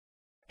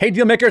Hey,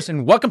 deal makers,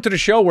 and welcome to the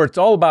show where it's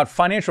all about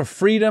financial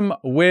freedom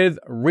with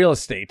real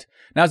estate.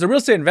 Now, as a real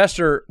estate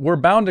investor, we're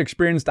bound to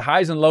experience the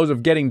highs and lows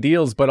of getting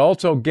deals, but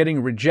also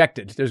getting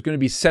rejected. There's going to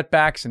be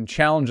setbacks and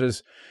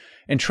challenges.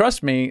 And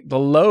trust me, the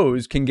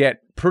lows can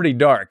get pretty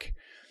dark.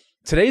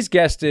 Today's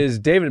guest is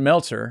David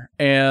Meltzer,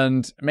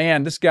 and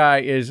man, this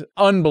guy is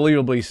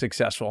unbelievably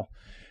successful.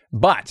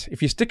 But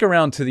if you stick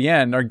around to the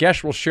end, our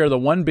guest will share the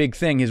one big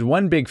thing, his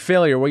one big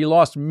failure where he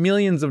lost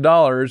millions of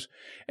dollars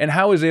and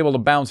how he was able to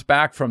bounce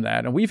back from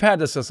that. And we've had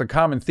this as a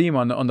common theme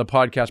on the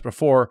podcast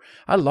before.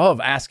 I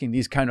love asking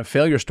these kind of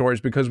failure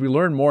stories because we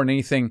learn more than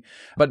anything.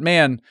 But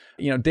man,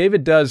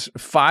 David does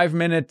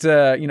 5-minute,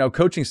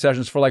 coaching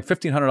sessions for like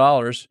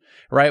 $1,500,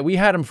 right? We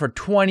had him for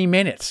 20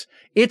 minutes.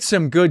 It's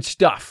some good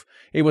stuff.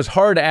 It was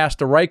hard to ask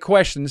the right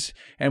questions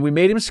and we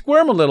made him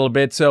squirm a little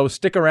bit. So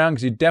stick around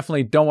because you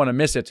definitely don't want to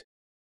miss it.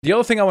 The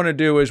other thing I want to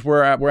do is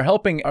we're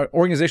helping an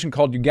organization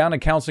called Uganda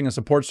Counseling and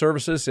Support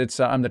Services.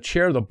 I'm the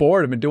chair of the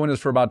board. I've been doing this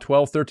for about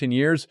 12, 13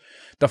 years.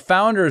 The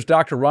founder is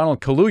Dr.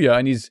 Ronald Kaluuya,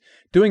 and he's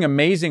doing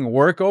amazing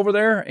work over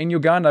there in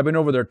Uganda. I've been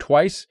over there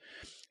twice.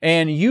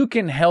 And you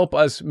can help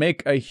us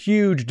make a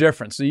huge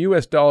difference. The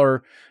US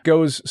dollar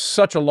goes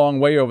such a long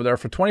way over there.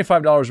 For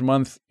 $25 a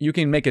month, you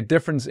can make a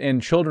difference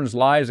in children's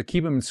lives to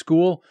keep them in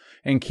school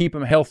and keep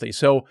them healthy.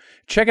 So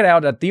check it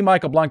out at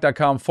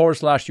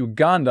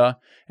themichaelblank.com/Uganda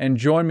and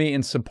join me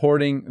in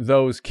supporting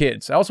those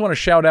kids. I also want to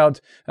shout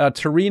out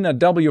Tarina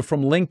W.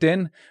 from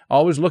LinkedIn.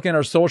 Always looking at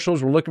our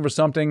socials. We're looking for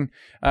something,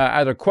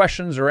 either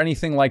questions or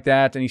anything like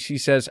that. And she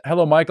says,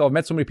 "Hello, Michael. I've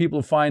met so many people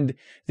who find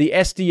the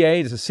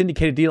SDA, it's a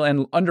syndicated deal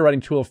and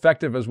underwriting tool,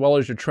 effective as well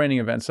as your training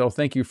event. So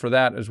thank you for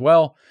that as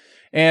well."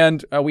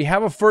 And we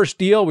have a first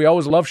deal. We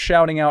always love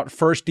shouting out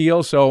first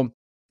deal. So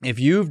if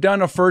you've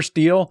done a first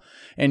deal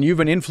and you've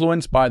been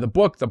influenced by the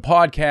book, the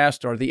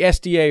podcast, or the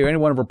SDA or any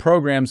one of our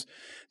programs,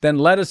 then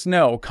let us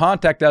know.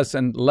 Contact us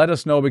and let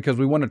us know because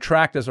we want to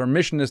track this. Our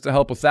mission is to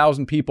help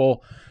 1,000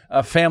 people,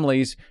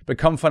 families,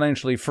 become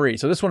financially free.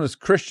 So this one is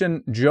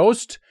Christian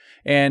Jost,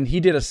 and he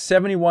did a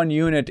 71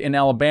 unit in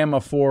Alabama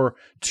for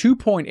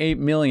 $2.8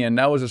 million.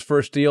 That was his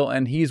first deal,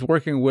 and he's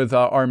working with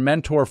our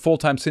mentor,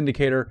 full-time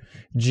syndicator,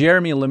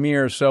 Jeremy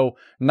Lemire. So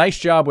nice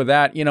job with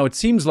that. It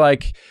seems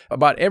like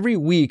about every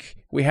week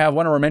we have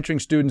one of our mentoring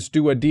students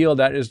do a deal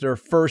that is their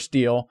first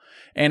deal.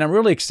 And I'm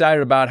really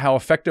excited about how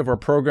effective our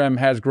program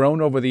has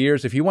grown over the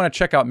years. If you want to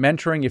check out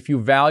mentoring, if you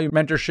value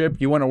mentorship,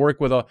 you want to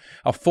work with a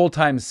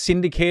full-time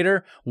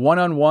syndicator,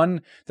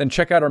 one-on-one, then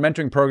check out our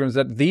mentoring programs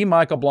at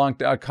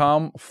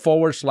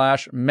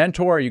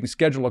themichaelblank.com/mentor. You can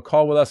schedule a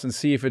call with us and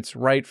see if it's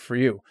right for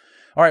you.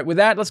 All right, with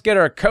that, let's get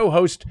our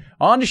co-host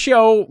on the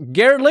show,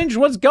 Garrett Lynch.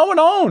 What's going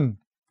on?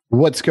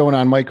 What's going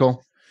on,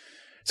 Michael?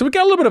 So we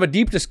got a little bit of a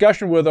deep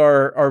discussion with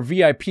our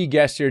VIP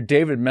guest here,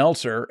 David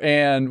Meltzer.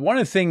 And one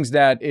of the things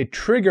that it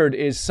triggered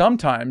is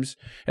sometimes,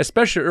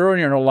 especially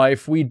earlier in our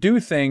life, we do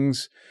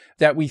things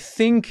that we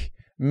think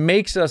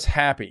makes us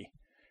happy.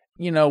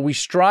 We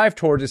strive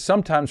towards it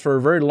sometimes for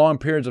very long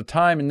periods of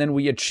time, and then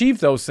we achieve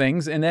those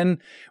things, and then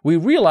we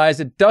realize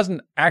it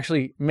doesn't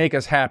actually make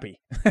us happy.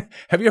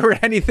 Have you ever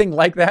had anything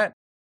like that?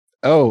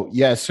 Oh,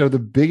 yeah. So the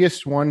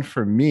biggest one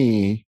for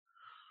me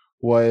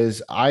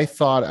was I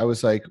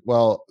was like,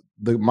 well,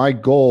 my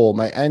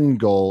end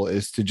goal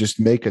is to just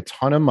make a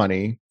ton of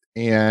money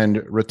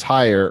and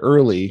retire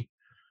early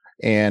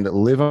and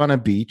live on a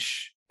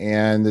beach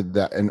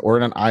or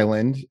on an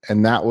island.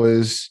 And that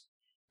was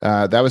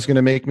going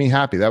to make me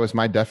happy. That was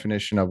my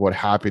definition of what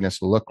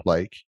happiness looked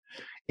like.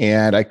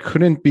 And I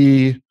couldn't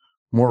be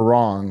more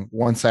wrong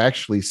once I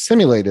actually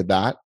simulated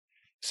that.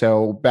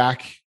 So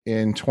back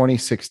in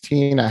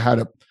 2016, I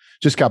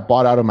just got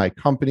bought out of my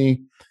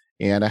company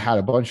and I had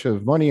a bunch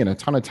of money and a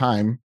ton of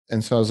time.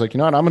 And so I was like, you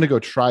know what, I'm going to go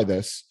try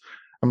this.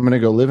 I'm going to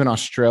go live in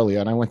Australia.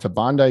 And I went to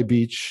Bondi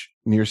Beach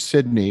near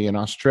Sydney in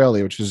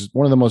Australia, which is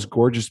one of the most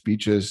gorgeous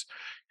beaches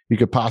you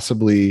could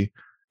possibly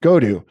go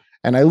to.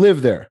 And I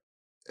lived there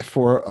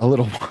for a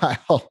little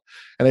while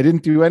and I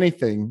didn't do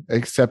anything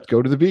except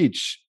go to the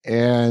beach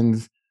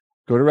and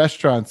go to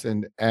restaurants.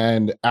 And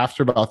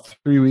after about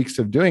 3 weeks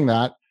of doing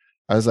that,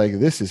 I was like,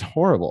 this is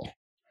horrible.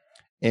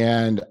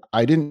 And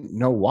I didn't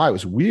know why. It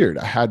was weird.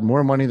 I had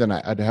more money than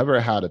I'd ever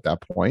had at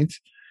that point.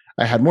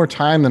 I had more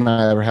time than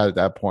I ever had at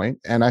that point.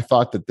 And I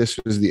thought that this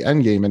was the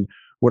end game. And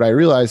what I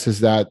realized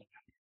is that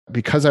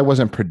because I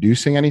wasn't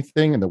producing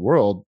anything in the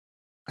world,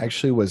 I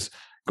actually was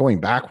going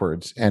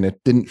backwards and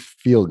it didn't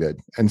feel good.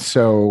 And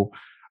so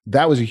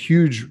that was a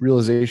huge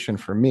realization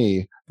for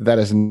me that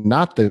is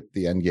not the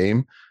end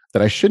game,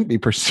 that I shouldn't be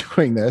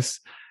pursuing this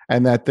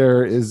and that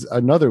there is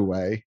another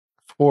way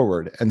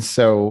forward. And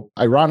so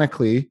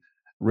ironically,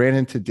 ran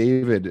into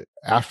David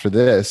after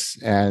this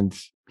and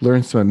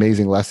learned some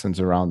amazing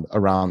lessons around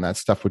that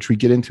stuff, which we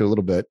get into a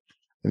little bit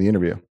in the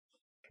interview.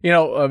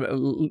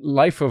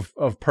 Life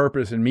of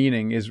purpose and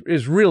meaning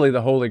is really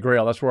the holy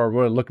grail. That's what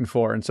we're looking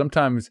for. And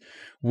sometimes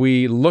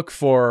we look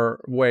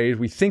for ways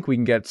we think we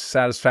can get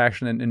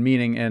satisfaction and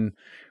meaning, and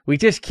we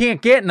just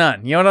can't get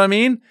none. You know what I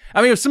mean?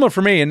 I mean, it was similar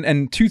for me.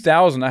 In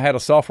 2000, I had a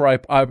software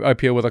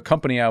IPO with a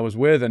company I was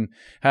with and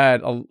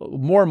had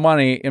more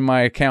money in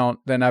my account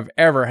than I've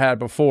ever had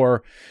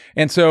before.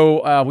 And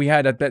so we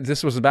had,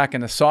 this was back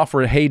in the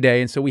software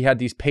heyday. And so we had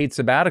these paid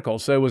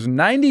sabbaticals. So it was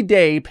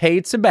 90-day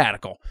paid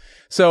sabbatical.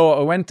 So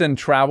I went and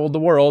traveled the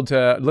world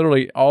to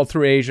literally all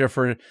through Asia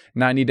for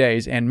 90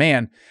 days. And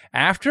man,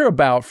 after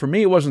about, for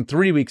me, it wasn't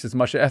 3 weeks as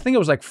much. I think it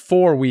was like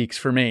 4 weeks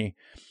for me.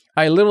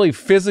 I literally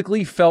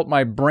physically felt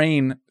my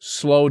brain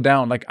slow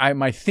down. Like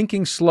my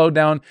thinking slowed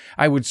down.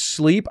 I would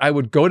sleep. I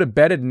would go to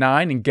bed at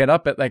 9 and get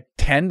up at like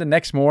 10 the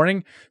next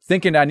morning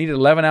thinking I needed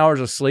 11 hours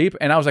of sleep.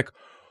 And I was like,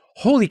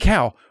 holy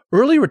cow,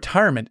 early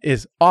retirement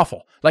is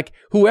awful. Like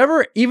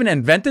whoever even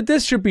invented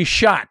this should be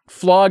shot,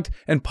 flogged,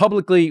 and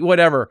publicly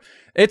whatever.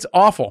 It's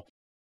awful.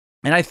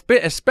 And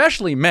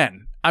especially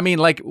men. I mean,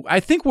 like, I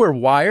think we're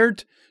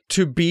wired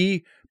to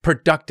be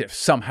productive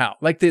somehow.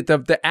 Like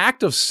the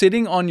act of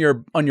sitting on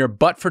your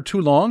butt for too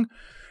long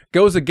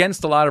goes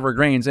against a lot of our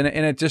grains, and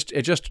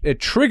it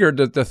triggered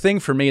the thing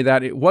for me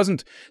that it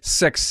wasn't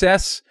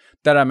success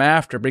that I'm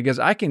after, because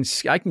I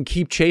can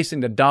keep chasing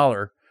the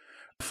dollar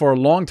for a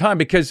long time,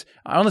 because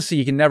honestly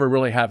you can never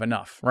really have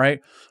enough,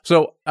 right?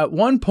 So at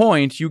one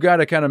point you got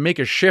to kind of make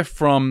a shift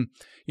from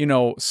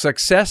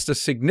success to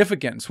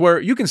significance, where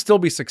you can still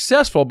be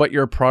successful, but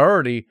your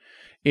priority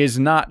is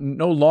no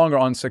longer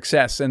on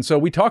success. And so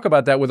we talk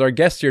about that with our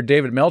guest here,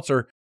 David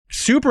Meltzer.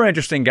 Super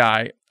interesting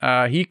guy.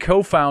 He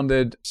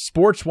co-founded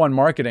Sports One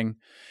Marketing,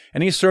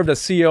 and he served as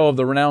CEO of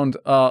the renowned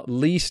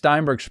Lee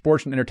Steinberg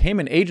Sports and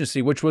Entertainment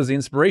Agency, which was the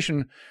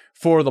inspiration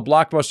for the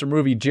blockbuster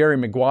movie Jerry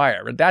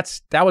Maguire. That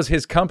was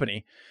his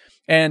company.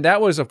 And that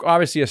was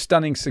obviously a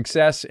stunning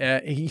success.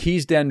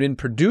 He's then been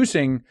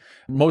producing,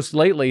 most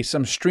lately,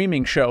 some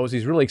streaming shows.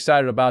 He's really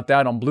excited about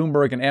that on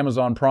Bloomberg and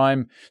Amazon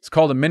Prime. It's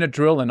called A Minute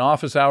Drill and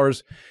Office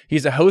Hours.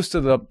 He's a host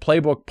of the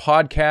Playbook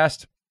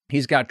podcast.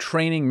 He's got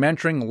training,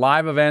 mentoring,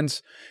 live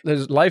events.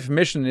 His life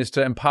mission is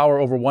to empower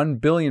over 1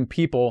 billion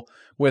people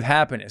with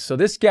happiness. So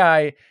this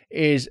guy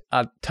is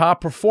a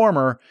top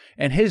performer,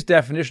 and his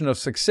definition of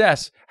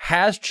success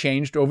has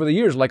changed over the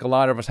years, like a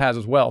lot of us has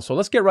as well. So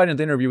let's get right into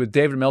the interview with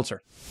David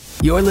Meltzer.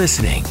 You're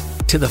listening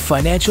to the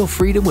Financial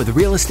Freedom with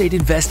Real Estate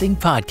Investing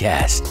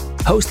podcast,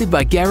 hosted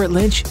by Garrett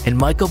Lynch and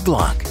Michael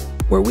Blanc,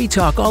 where we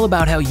talk all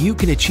about how you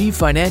can achieve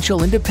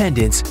financial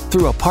independence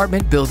through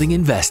apartment building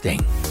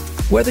investing.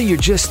 Whether you're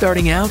just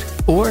starting out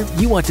or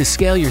you want to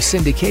scale your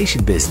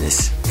syndication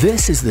business,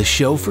 this is the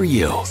show for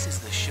you.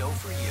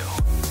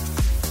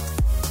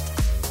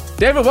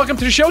 David, welcome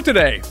to the show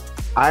today.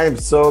 I am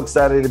so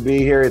excited to be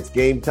here. It's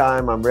game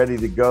time. I'm ready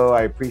to go.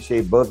 I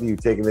appreciate both of you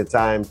taking the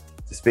time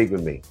to speak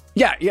with me.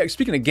 Yeah.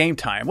 Speaking of game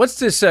time, what's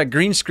this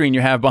green screen you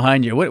have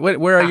behind you?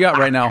 Where are you at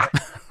right now?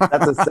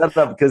 That's a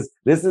setup, because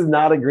this is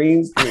not a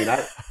green screen.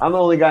 I'm the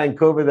only guy in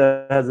COVID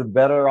that has a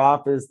better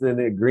office than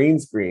a green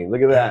screen.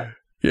 Look at that.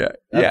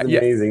 That's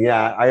amazing.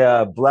 Yeah.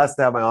 I blessed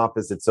to have my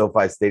office at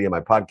SoFi Stadium,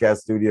 my podcast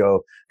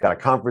studio, got a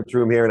conference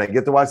room here, and I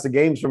get to watch the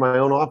games from my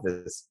own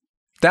office.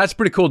 That's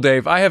pretty cool,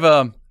 Dave. I have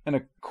an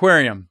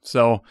aquarium,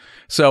 so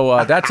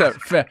that's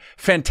a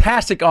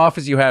fantastic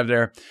office you have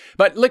there.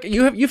 But look,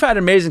 you've had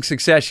amazing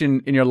success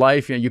in your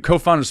life. You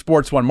co-founded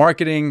Sports One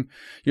Marketing.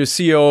 You're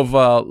CEO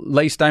of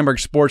Lee Steinberg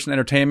Sports and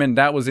Entertainment.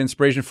 That was the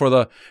inspiration for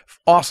the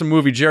awesome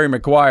movie Jerry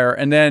Maguire.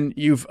 And then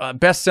you've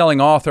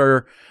best-selling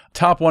author,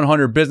 top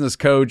 100 business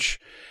coach.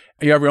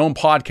 You have your own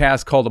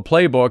podcast called The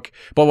Playbook.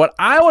 But what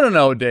I want to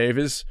know, Dave,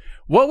 is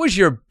what was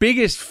your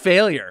biggest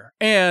failure,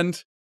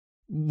 and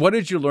what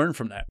did you learn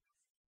from that?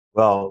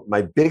 Well,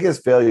 my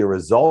biggest failure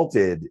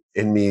resulted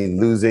in me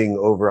losing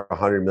over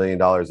 $100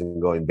 million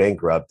and going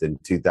bankrupt in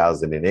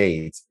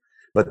 2008.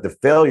 But the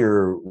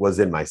failure was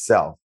in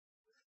myself,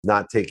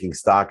 not taking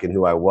stock in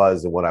who I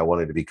was and what I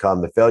wanted to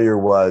become. The failure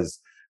was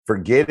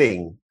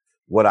forgetting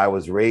what I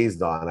was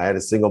raised on. I had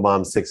a single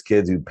mom, 6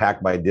 kids, who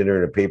packed my dinner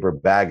in a paper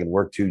bag and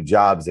worked 2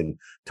 jobs and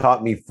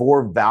taught me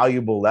 4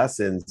 valuable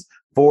lessons,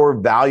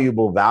 4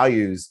 valuable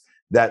values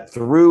that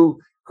through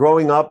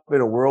growing up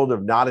in a world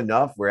of not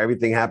enough, where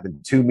everything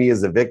happened to me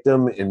as a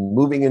victim, and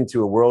moving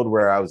into a world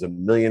where I was a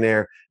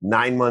millionaire,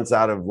 9 months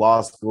out of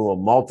law school, a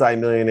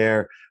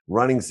multimillionaire,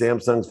 running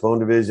Samsung's phone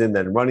division,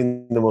 then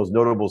running the most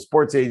notable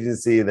sports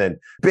agency, then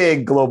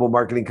big global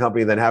marketing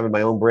company, then having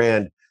my own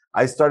brand.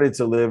 I started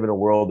to live in a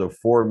world of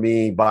for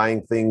me,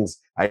 buying things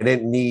I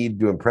didn't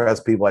need to impress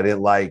people I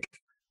didn't like.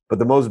 But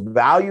the most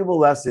valuable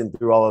lesson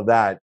through all of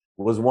that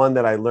was one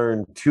that I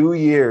learned 2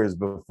 years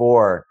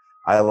before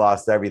I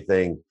lost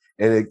everything.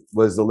 And it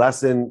was a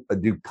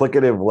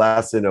duplicative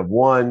lesson of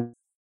one,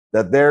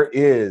 that there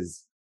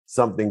is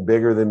something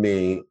bigger than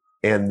me,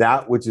 and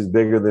that which is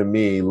bigger than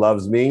me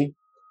loves me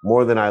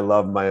more than I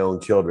love my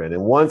own children.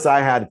 And once I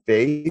had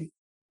faith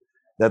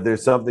that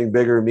there's something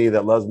bigger than me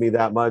that loves me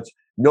that much,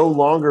 no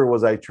longer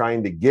was I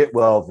trying to get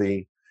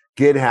wealthy,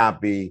 get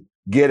happy,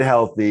 get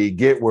healthy,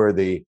 get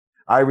worthy.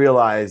 I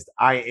realized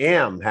I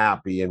am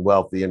happy and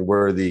wealthy and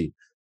worthy.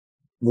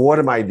 What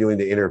am I doing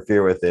to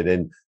interfere with it?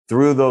 And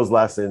through those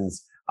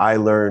lessons, I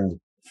learned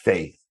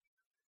faith.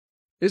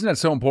 Isn't that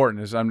so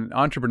important? Is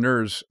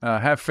entrepreneurs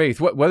have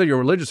faith, whether you're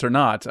religious or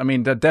not. I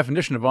mean, the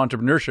definition of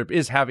entrepreneurship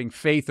is having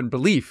faith and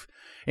belief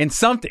in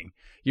something,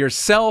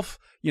 yourself,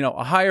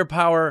 a higher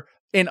power,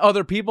 in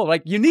other people.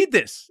 Like, you need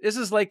this. This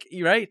is like,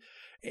 right?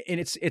 And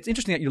it's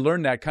interesting that you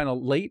learn that kind of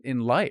late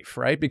in life,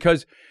 right?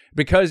 Because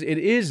it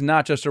is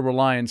not just a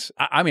reliance.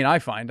 I mean, I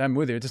find, I'm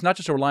with you, it's not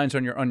just a reliance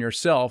on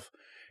yourself.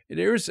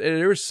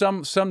 There's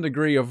some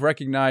degree of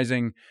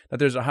recognizing that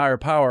there's a higher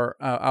power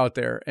out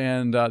there,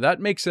 and that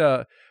makes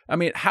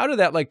how did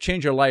that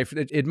change your life?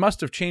 It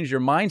must have changed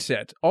your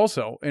mindset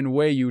also in the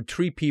way you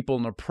treat people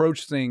and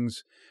approach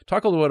things.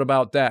 Talk a little bit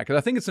about that, because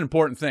I think it's an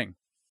important thing.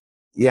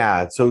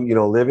 Yeah. So,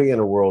 living in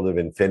a world of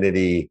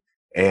infinity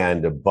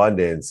and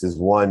abundance is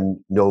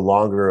one no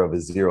longer of a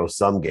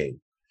zero-sum game.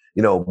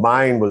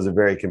 Mine was a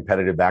very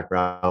competitive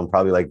background,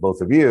 probably like both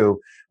of you,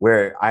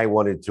 where I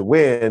wanted to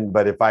win,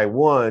 but if I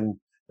won,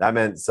 that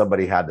meant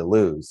somebody had to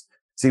lose.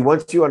 See,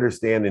 once you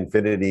understand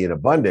infinity and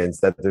abundance,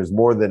 that there's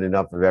more than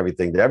enough of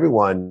everything to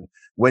everyone,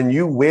 when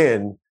you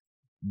win,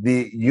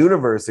 the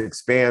universe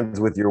expands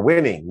with your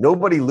winning.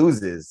 Nobody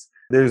loses.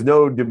 There's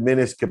no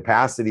diminished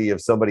capacity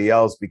of somebody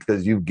else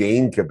because you've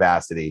gained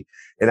capacity.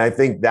 And I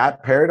think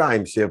that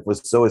paradigm shift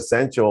was so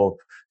essential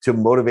to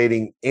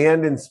motivating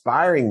and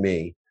inspiring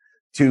me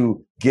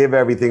to give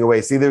everything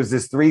away. See, there's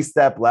this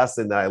 3-step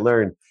lesson that I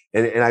learned,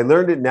 and I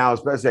learned it now,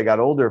 especially I got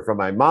older, from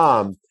my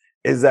mom,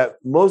 is that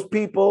most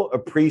people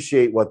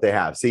appreciate what they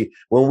have. See,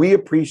 when we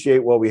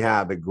appreciate what we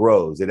have, it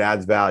grows, it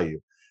adds value.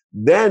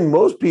 Then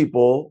most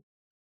people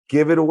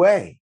give it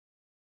away.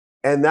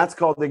 And that's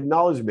called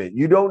acknowledgement.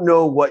 You don't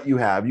know what you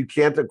have. You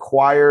can't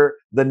acquire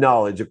the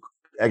knowledge,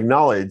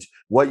 acknowledge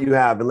what you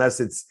have unless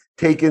it's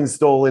taken,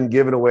 stolen,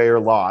 given away, or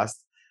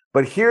lost.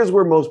 But here's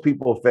where most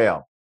people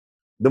fail.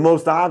 The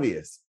most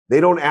obvious.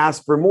 They don't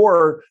ask for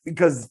more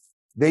because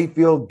they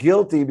feel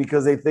guilty,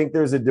 because they think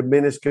there's a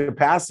diminished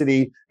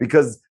capacity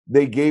because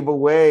they gave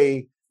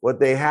away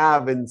what they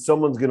have and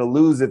someone's going to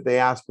lose if they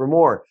ask for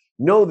more.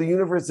 No, the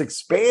universe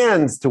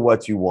expands to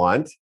what you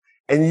want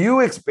and you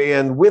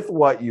expand with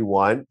what you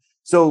want.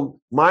 So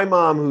my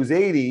mom, who's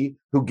 80,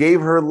 who gave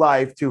her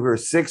life to her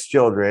 6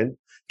 children,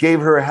 gave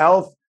her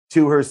health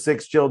to her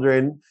 6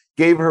 children,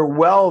 gave her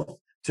wealth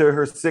to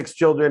her 6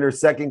 children, her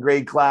second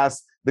grade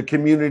class, the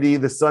community,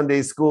 the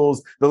Sunday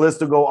schools, the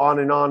list will go on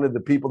and on of the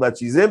people that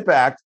she's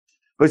impacted,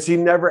 but she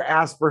never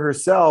asked for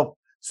herself.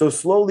 So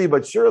slowly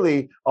but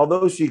surely,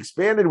 although she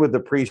expanded with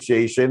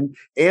appreciation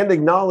and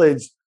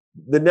acknowledged,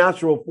 the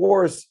natural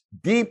force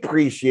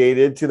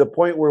depreciated to the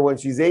point where when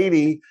she's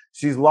 80,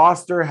 she's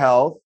lost her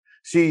health.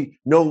 She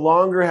no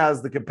longer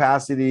has the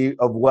capacity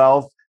of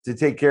wealth to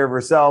take care of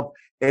herself.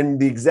 And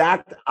the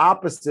exact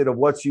opposite of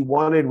what she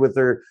wanted with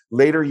her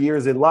later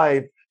years in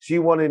life, she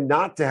wanted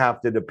not to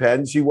have to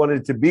depend. She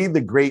wanted to be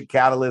the great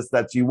catalyst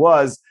that she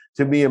was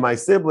to me and my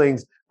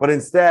siblings. But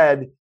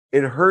instead,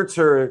 it hurts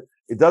her.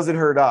 It doesn't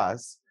hurt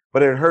us,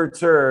 but it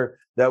hurts her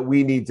that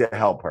we need to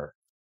help her.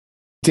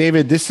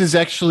 David, this is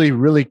actually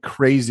really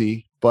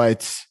crazy.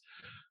 But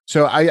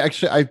so I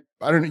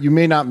don't know, you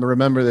may not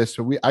remember this,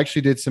 but we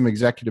actually did some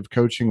executive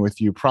coaching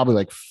with you probably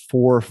like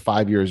 4 or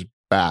 5 years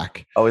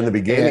back. Oh, in the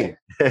beginning.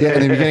 Yeah,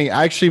 in the beginning.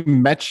 I actually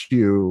met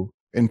you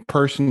in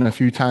person a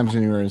few times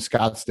when you were in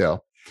Scottsdale.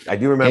 I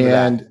do remember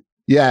that.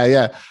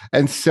 Yeah.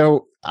 And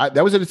so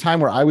that was at a time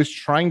where I was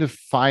trying to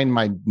find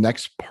my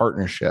next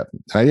partnership.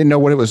 I didn't know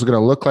what it was going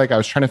to look like. I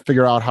was trying to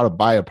figure out how to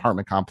buy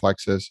apartment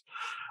complexes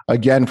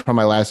again from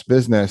my last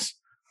business.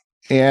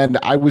 And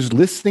I was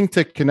listening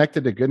to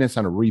Connected to Goodness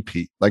on a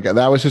repeat. Like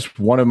that was just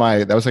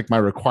that was like my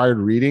required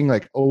reading,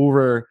 like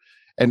over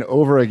and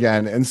over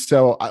again. And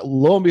so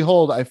lo and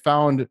behold, I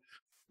found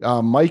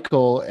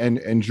Michael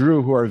and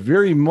Drew, who are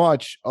very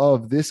much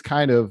of this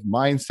kind of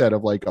mindset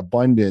of like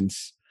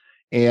abundance,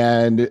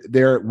 and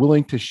they're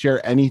willing to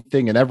share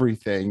anything and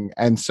everything.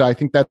 And so I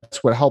think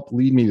that's what helped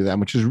lead me to them,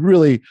 which is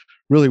really,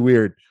 really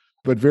weird,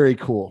 but very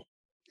cool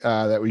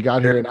that we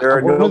got here. And there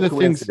are no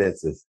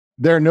coincidences.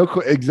 There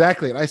are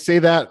exactly. And I say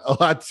that a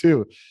lot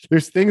too.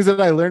 There's things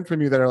that I learned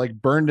from you that are like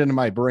burned into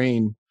my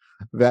brain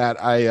that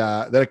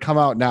that come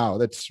out now.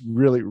 That's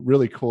really,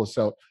 really cool.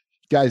 So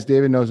guys,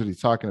 David knows what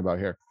he's talking about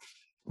here.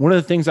 One of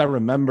the things I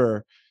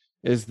remember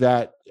is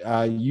that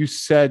you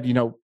said,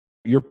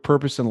 your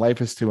purpose in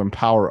life is to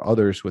empower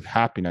others with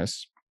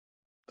happiness.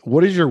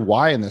 What is your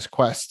why in this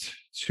quest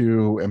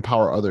to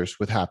empower others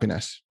with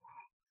happiness?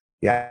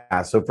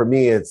 Yeah. So for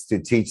me, it's to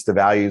teach the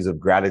values of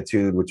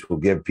gratitude, which will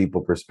give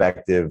people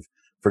perspective,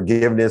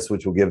 forgiveness,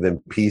 which will give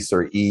them peace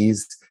or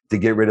ease, to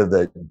get rid of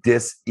the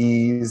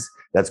dis-ease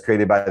that's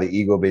created by the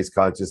ego-based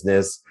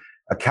consciousness,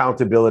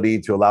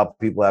 accountability, to allow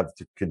people to have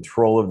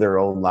control of their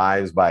own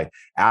lives by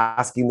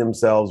asking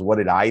themselves, what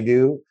did I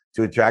do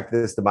to attract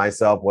this to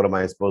myself? What am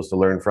I supposed to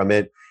learn from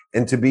it?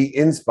 And to be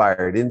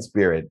inspired in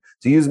spirit,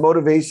 to use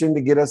motivation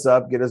to get us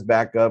up, get us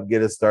back up,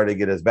 get us started,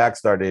 get us back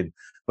started,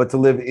 but to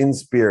live in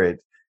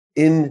spirit.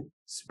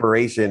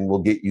 Inspiration will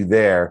get you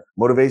there.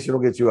 Motivation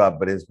will get you up,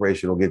 but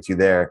inspiration will get you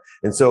there.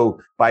 And so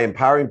by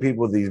empowering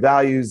people with these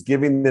values,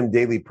 giving them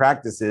daily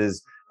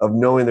practices of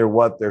knowing their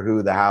what, their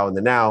who, the how, and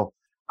the now,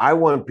 I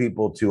want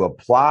people to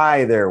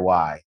apply their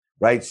why,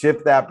 right?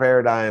 Shift that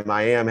paradigm.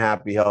 I am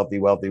happy, healthy,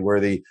 wealthy,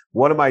 worthy.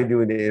 What am I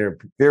doing to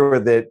interfere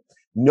with it?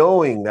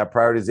 Knowing that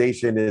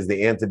prioritization is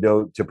the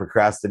antidote to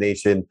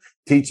procrastination,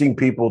 teaching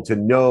people to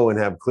know and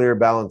have clear,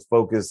 balanced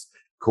focus,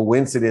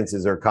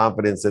 coincidences or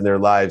confidence in their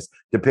lives,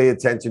 to pay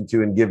attention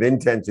to and give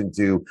intention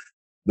to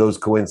those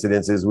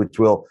coincidences, which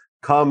will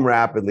come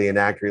rapidly and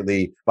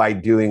accurately by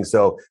doing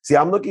so. See,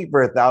 I'm looking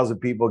for 1,000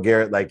 people,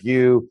 Garrett, like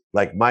you,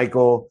 like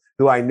Michael,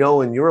 who I know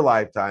in your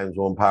lifetimes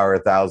will empower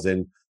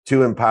 1,000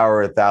 to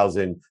empower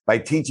 1,000 by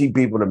teaching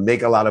people to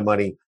make a lot of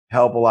money,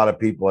 help a lot of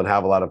people, and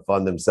have a lot of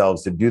fun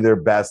themselves, to do their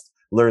best,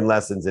 learn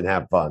lessons, and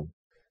have fun.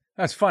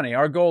 That's funny.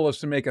 Our goal is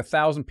to make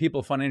 1,000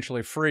 people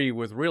financially free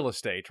with real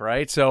estate,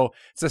 right? So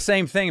it's the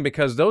same thing,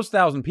 because those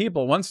 1,000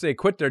 people, once they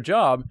quit their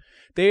job,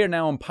 they are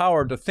now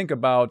empowered to think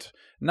about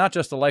not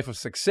just a life of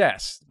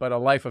success, but a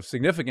life of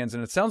significance.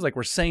 And it sounds like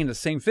we're saying the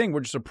same thing.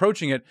 We're just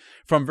approaching it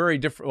from very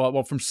different,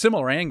 well, from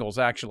similar angles,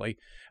 actually.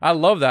 I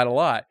love that a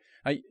lot.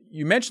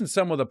 You mentioned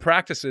some of the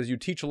practices. You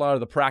teach a lot of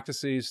the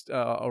practices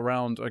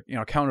around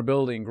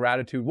accountability and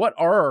gratitude. What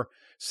are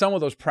some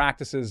of those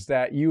practices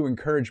that you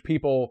encourage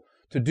people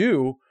to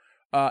do?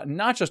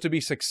 Not just to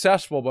be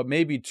successful, but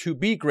maybe to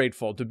be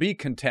grateful, to be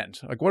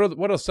content. Like,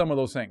 what are some of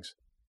those things?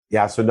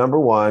 Yeah. So number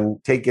one,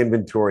 take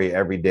inventory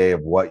every day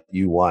of what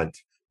you want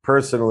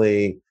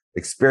personally,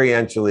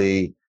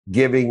 experientially,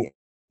 giving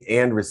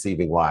and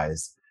receiving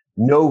wise.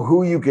 Know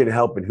who you can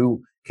help and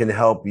who can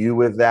help you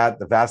with that.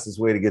 The fastest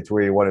way to get to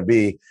where you want to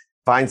be,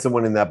 find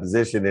someone in that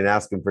position and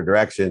ask them for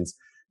directions.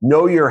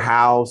 Know your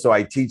how. So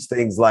I teach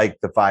things like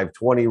the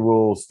 5-20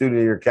 rule, student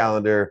of your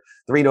calendar,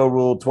 3-no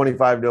rule,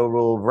 25-no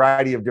rule,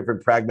 variety of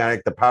different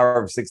pragmatic, the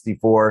power of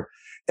 64.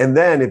 And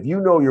then if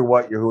you know your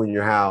what, your who, and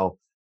your how,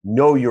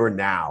 know your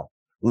now.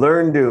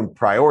 Learn to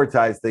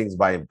prioritize things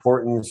by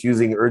importance,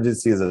 using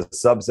urgency as a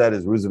subset,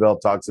 as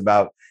Roosevelt talks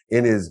about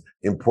in his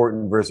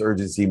important versus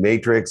urgency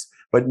matrix.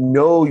 But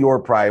know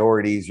your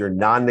priorities, your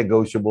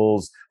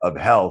non-negotiables of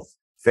health,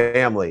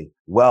 family,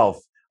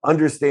 wealth.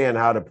 Understand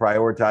how to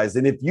prioritize.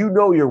 And if you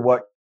know your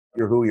what,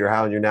 your who, your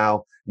how, and your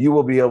now, you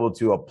will be able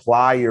to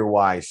apply your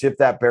why, shift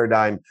that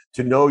paradigm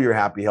to know you're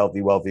happy,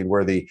 healthy, wealthy, and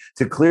worthy,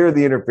 to clear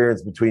the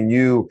interference between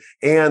you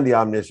and the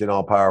omniscient,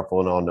 all-powerful,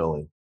 and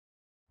all-knowing.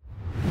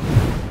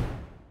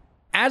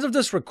 As of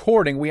this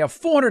recording, we have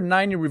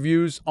 490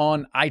 reviews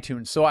on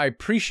iTunes. So I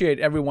appreciate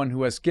everyone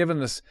who has given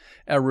us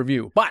a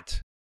review.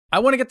 But I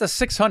want to get to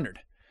 600.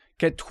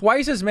 Get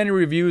twice as many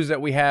reviews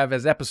that we have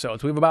as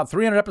episodes. We have about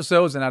 300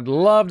 episodes, and I'd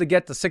love to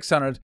get to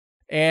 600,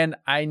 and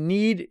I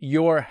need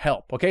your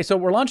help. Okay, so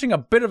we're launching a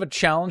bit of a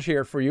challenge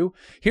here for you.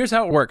 Here's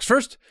how it works.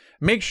 First,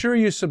 make sure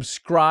you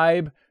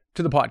subscribe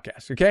to the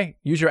podcast, okay?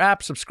 Use your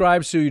app,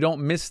 subscribe so you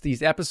don't miss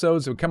these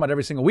episodes that come out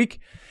every single week.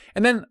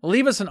 And then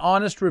leave us an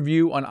honest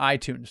review on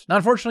iTunes. Now,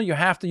 unfortunately, you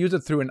have to use it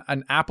through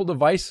an Apple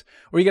device,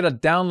 or you got to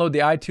download the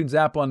iTunes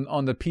app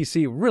on the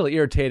PC. Really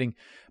irritating.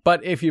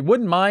 But if you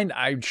wouldn't mind,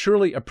 I'd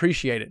surely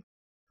appreciate it.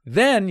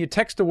 Then you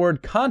text the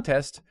word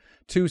contest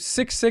to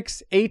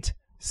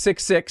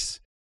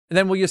 66866, and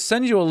then we'll just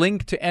send you a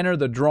link to enter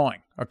the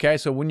drawing. Okay,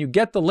 so when you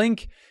get the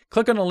link,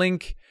 click on the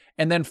link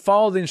and then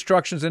follow the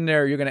instructions in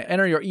there. You're going to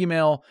enter your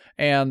email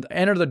and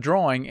enter the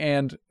drawing.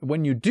 And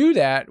when you do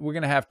that, we're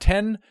going to have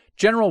 10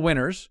 general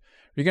winners.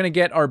 You're going to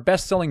get our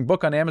best-selling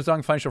book on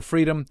Amazon, Financial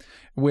Freedom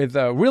with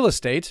Real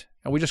Estate.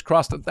 And we just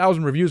crossed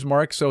 1,000 reviews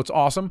mark, so it's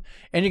awesome.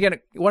 And you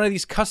get one of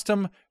these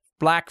custom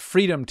Black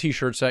Freedom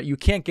t-shirts that you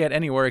can't get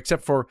anywhere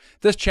except for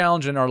this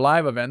challenge and our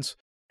live events.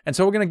 And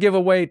so we're going to give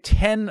away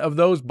 10 of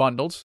those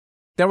bundles.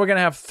 Then we're going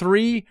to have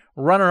 3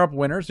 runner-up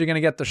winners. You're going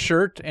to get the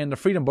shirt and the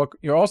Freedom Book.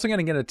 You're also going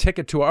to get a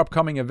ticket to our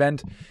upcoming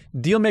event,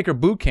 Dealmaker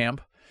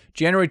Bootcamp,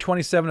 January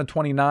 27 and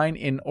 29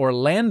 in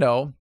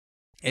Orlando.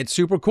 It's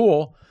super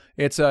cool.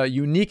 It's a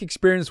unique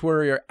experience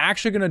where you're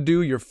actually going to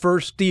do your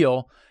first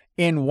deal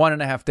in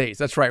 1.5 days.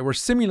 That's right. We're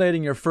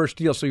simulating your first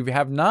deal. So if you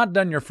have not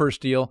done your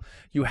first deal,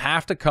 you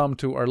have to come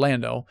to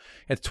Orlando.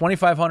 It's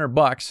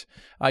 $2,500.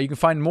 You can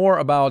find more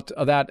about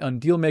that on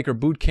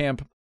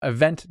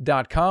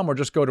dealmakerbootcampevent.com, or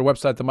just go to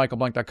website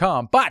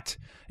themichaelblank.com. But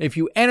if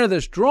you enter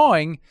this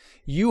drawing,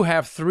 you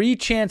have 3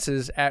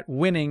 chances at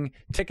winning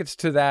tickets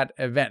to that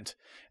event.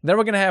 And then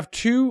we're going to have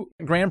 2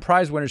 grand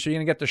prize winners. So you're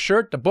going to get the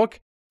shirt, the book,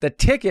 the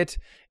ticket,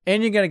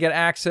 and you're going to get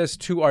access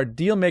to our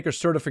Dealmaker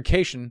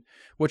certification,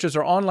 which is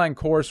our online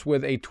course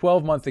with a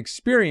 12-month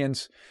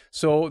experience.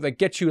 So that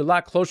gets you a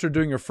lot closer to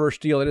doing your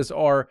first deal. It is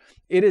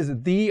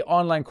the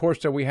online course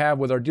that we have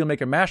with our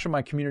Dealmaker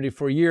Mastermind community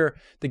for a year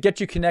to get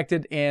you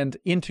connected and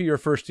into your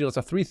first deal. It's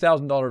a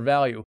 $3,000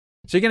 value.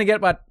 So you're going to get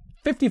about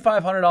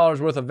 $5,500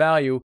 worth of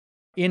value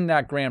in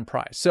that grand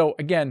prize. So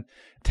again,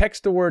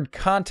 text the word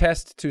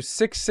contest to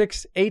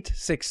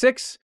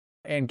 66866.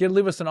 And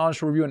leave us an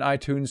honest review on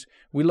iTunes.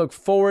 We look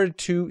forward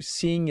to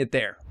seeing it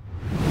there.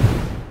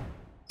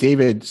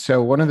 David,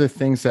 so one of the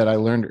things that I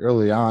learned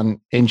early on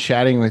in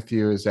chatting with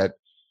you is that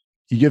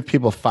you give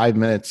people 5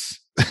 minutes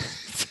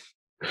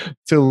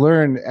to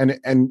learn,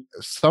 and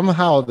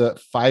somehow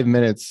the 5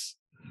 minutes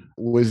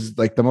was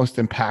like the most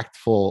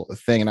impactful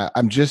thing. And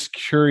I'm just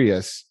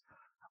curious,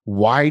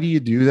 why do you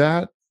do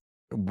that?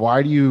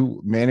 Why do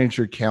you manage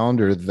your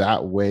calendar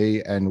that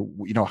way? And,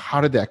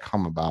 how did that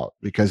come about?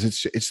 Because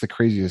it's the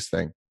craziest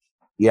thing.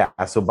 Yeah.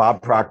 So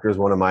Bob Proctor is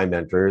one of my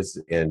mentors,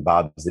 and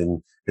Bob's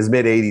in his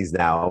mid 80s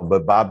now.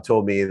 But Bob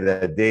told me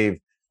that, Dave,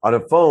 on a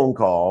phone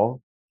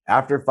call,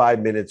 after 5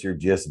 minutes, you're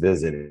just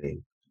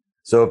visiting.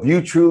 So if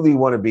you truly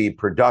want to be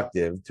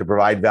productive, to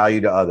provide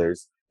value to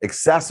others,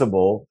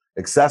 accessible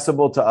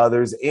to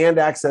others, and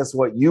access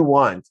what you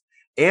want,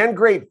 and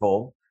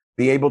grateful,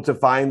 be able to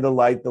find the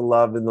light, the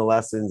love, and the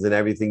lessons in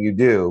everything you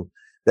do,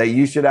 that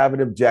you should have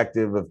an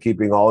objective of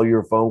keeping all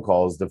your phone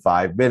calls to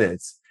 5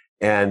 minutes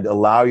and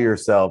allow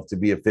yourself to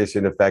be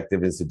efficient,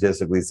 effective, and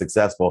statistically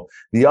successful.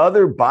 The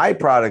other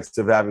byproducts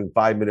of having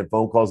 5-minute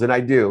phone calls, and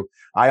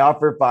I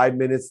offer 5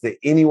 minutes to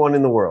anyone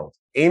in the world.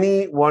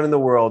 Anyone in the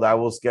world, I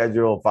will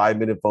schedule a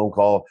 5-minute phone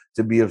call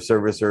to be of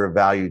service or of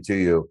value to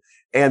you.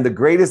 And the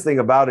greatest thing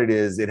about it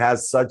is it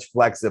has such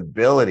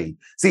flexibility.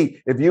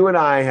 See, if you and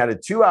I had a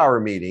 2-hour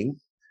meeting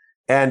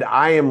and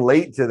I am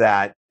late to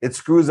that, it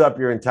screws up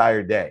your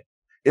entire day.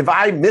 If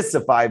I miss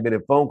a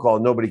 5-minute phone call,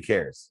 nobody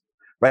cares,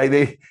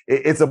 right?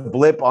 It's a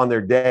blip on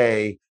their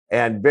day,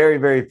 and very,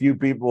 very few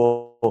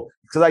people,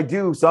 because I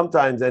do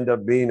sometimes end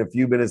up being a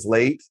few minutes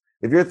late.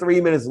 If you're 3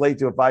 minutes late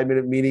to a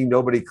 5-minute meeting,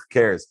 nobody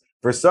cares.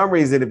 For some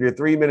reason, if you're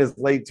 3 minutes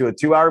late to a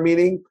 2-hour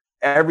meeting,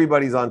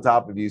 everybody's on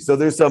top of you. So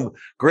there's some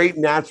great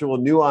natural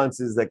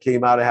nuances that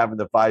came out of having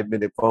the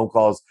 5-minute phone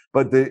calls.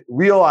 But the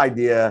real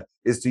idea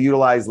is to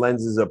utilize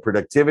lenses of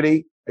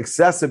productivity,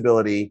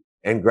 accessibility,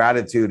 and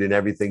gratitude in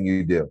everything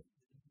you do.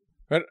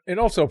 But it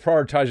also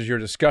prioritizes your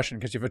discussion,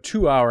 because you have a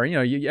 2-hour,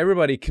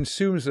 everybody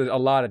consumes a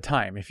lot of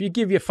time. If you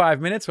give you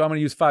 5 minutes, so I'm going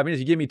to use 5 minutes.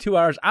 You give me 2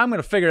 hours, I'm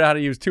going to figure out how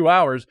to use 2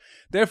 hours.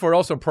 Therefore, it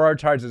also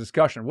prioritizes the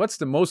discussion. What's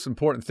the most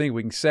important thing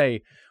we can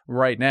say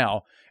right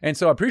now? And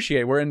so I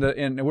appreciate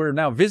we're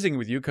now visiting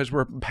with you because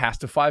we're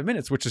past the 5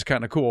 minutes, which is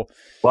kind of cool.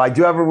 Well, I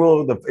do have a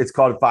rule. It's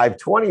called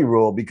 5-20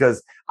 rule,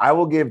 because I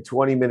will give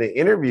 20-minute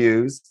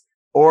interviews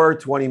or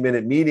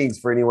 20-minute meetings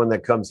for anyone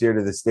that comes here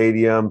to the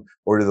stadium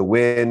or to the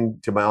Wynn,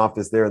 to my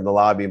office there in the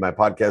lobby, my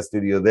podcast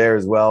studio there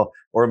as well,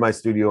 or my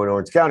studio in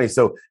Orange County.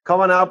 So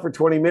come on out for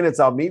 20 minutes.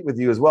 I'll meet with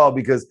you as well,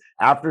 because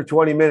after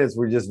 20 minutes,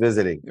 we're just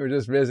visiting. We're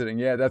just visiting.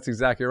 Yeah, that's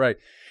exactly right.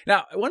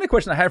 Now, one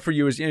question I have for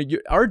you is,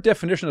 our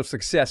definition of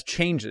success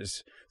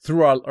changes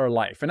through our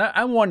life. And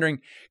I'm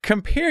wondering,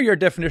 compare your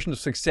definition of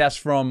success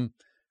from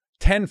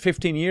 10,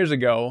 15 years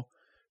ago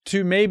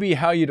to maybe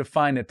how you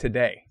define it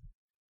today.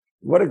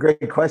 What a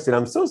great question.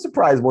 I'm so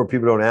surprised more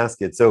people don't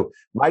ask it. So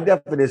my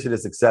definition of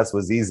success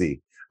was easy.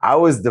 I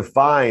was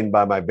defined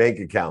by my bank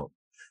account.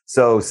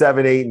 So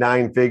 7, 8,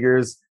 9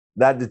 figures,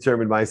 that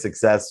determined my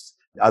success.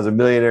 I was a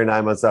millionaire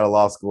 9 months out of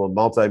law school, a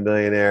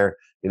multimillionaire,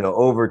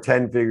 over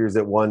 10 figures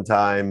at one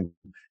time.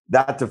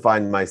 That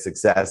defined my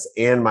success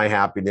and my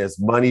happiness.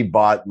 Money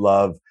bought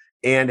love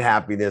and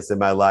happiness in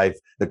my life.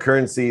 The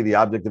currency, the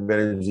object of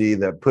energy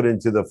that put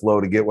into the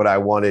flow to get what I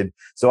wanted.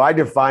 So I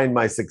defined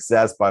my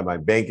success by my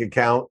bank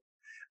account.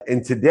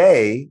 And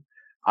today,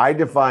 I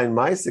define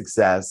my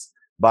success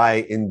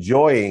by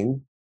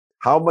enjoying,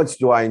 how much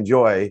do I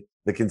enjoy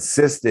the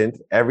consistent,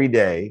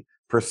 everyday,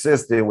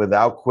 persistent,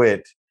 without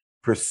quit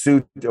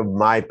pursuit of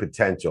my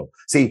potential.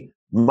 See,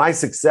 my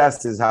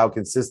success is how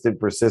consistent,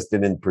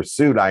 persistent in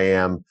pursuit I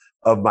am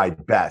of my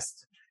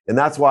best. And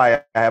that's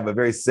why I have a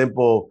very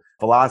simple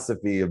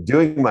philosophy of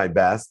doing my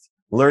best,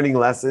 learning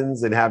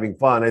lessons, and having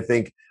fun. I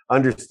think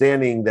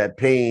understanding that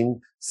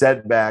pain,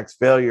 setbacks,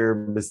 failure,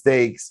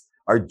 mistakes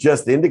are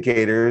just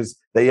indicators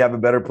that you have a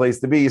better place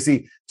to be. You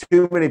see,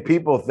 too many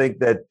people think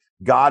that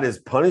God is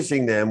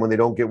punishing them when they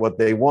don't get what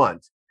they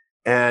want.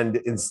 And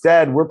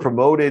instead, we're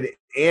promoted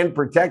and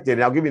protected.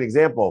 And I'll give you an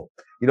example.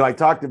 I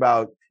talked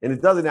about, and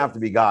it doesn't have to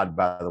be God,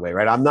 by the way,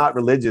 right? I'm not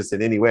religious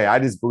in any way. I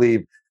just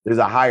believe there's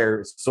a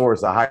higher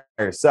source, a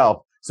higher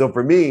self. So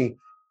for me,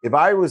 if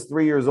I was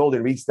 3 years old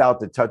and reached out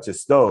to touch a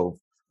stove,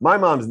 my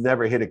mom's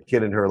never hit a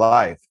kid in her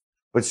life,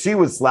 but she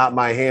would slap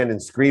my hand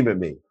and scream at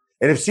me.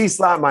 And if she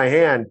slapped my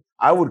hand,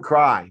 I would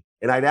cry.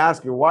 And I'd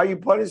ask her, why are you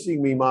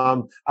punishing me,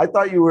 Mom? I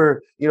thought you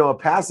were, a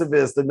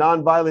pacifist, a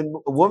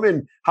nonviolent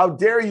woman. How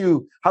dare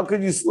you? How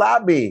could you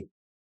slap me?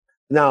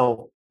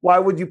 Now, why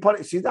would you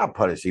punish? She's not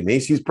punishing me.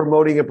 She's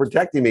promoting and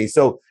protecting me.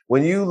 So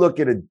when you look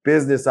at a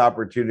business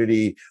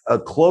opportunity, a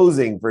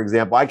closing, for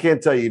example, I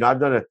can't tell you, I've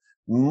done a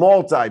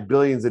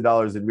multi-billions of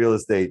dollars in real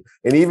estate.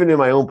 And even in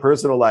my own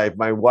personal life,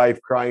 my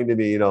wife crying to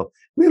me,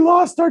 we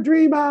lost our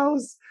dream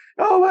house.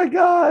 Oh my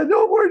God,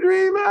 no more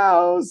dream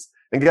house.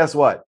 And guess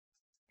what?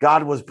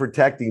 God was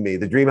protecting me.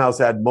 The dream house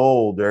had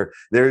mold, or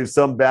there was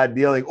some bad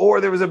dealing, or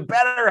there was a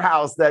better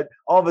house that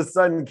all of a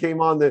sudden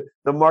came on the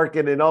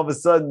market, and all of a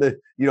sudden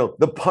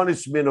the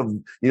punishment of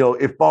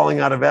it falling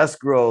out of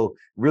escrow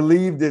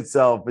relieved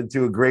itself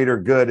into a greater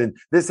good. And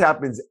this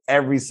happens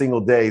every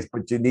single day,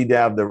 but you need to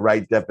have the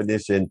right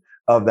definition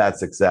of that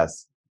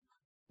success.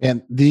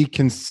 And the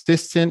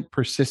consistent,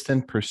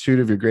 persistent pursuit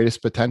of your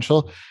greatest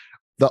potential.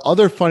 The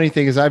other funny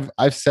thing is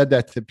I've said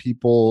that to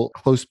people,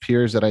 close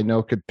peers that I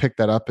know could pick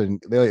that up,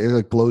 and it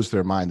like blows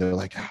their mind. They're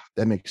like,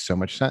 that makes so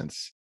much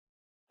sense.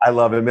 I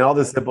love it. I mean, all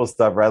the simple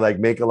stuff, right? Like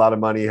make a lot of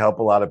money, help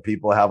a lot of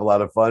people, have a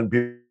lot of fun.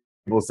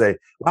 People say,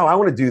 wow, I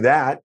want to do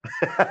that.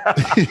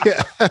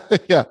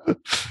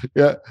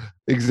 Yeah,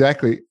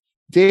 exactly.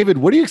 David,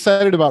 what are you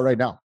excited about right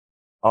now?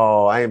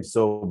 Oh, I am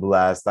so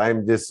blessed.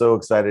 I'm just so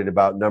excited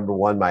about, number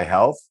one, my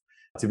health.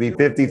 To be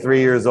 53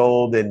 years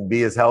old and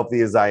be as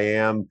healthy as I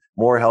am,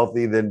 more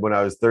healthy than when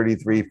I was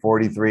 33,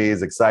 43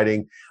 is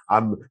exciting.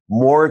 I'm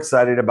more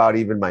excited about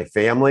even my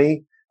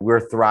family.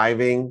 We're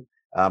thriving.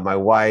 My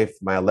wife,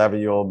 my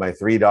 11-year-old, my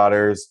 3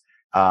 daughters,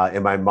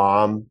 and my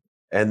mom.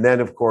 And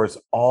then, of course,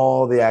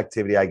 all the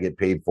activity I get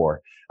paid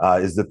for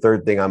is the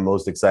third thing I'm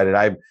most excited.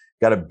 I've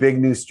got a big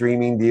new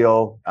streaming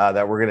deal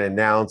that we're going to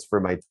announce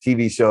for my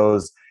TV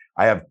shows.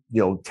 I have,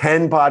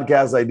 10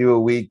 podcasts I do a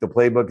week. The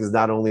Playbook is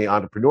not only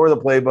Entrepreneur, the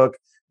Playbook,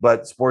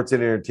 but Sports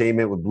and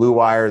Entertainment with Blue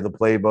Wire, the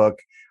Playbook.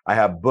 I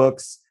have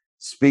books,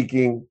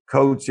 speaking,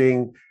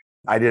 coaching.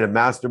 I did a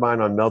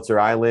mastermind on Meltzer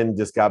Island,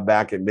 just got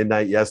back at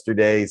midnight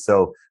yesterday.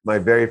 So my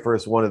very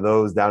first one of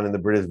those down in the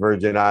British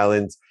Virgin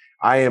Islands.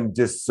 I am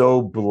just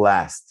so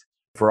blessed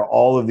for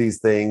all of these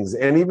things.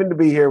 And even to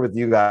be here with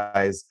you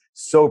guys,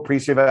 so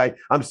appreciative.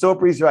 I'm so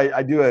appreciative.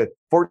 I do a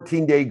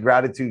 14-day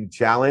gratitude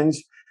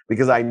challenge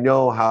because I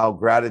know how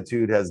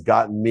gratitude has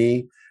gotten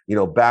me,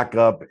 back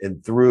up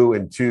and through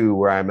and to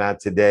where I'm at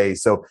today.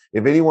 So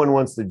if anyone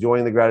wants to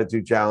join the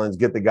gratitude challenge,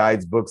 get the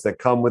guides, books that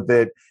come with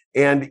it,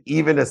 and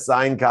even a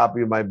signed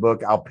copy of my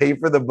book, I'll pay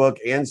for the book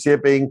and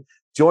shipping.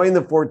 Join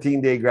the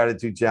 14-day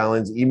gratitude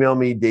challenge. Email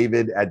me,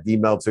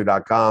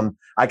 david@dmeltzer.com.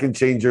 I can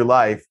change your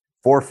life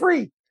for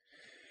free.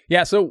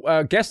 Yeah,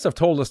 so guests have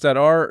told us that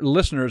our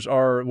listeners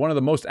are one of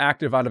the most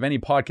active out of any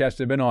podcast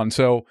they've been on.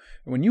 So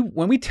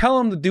when we tell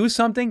them to do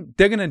something,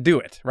 they're going to do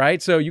it,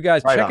 right? So you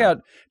guys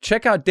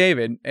check out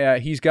David.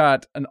 He's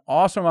got an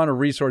awesome amount of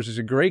resources. He's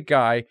a great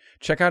guy.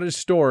 Check out his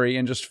story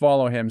and just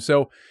follow him.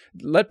 So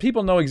let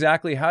people know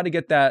exactly how to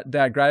get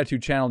that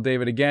gratitude channel,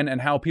 David, again, and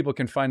how people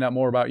can find out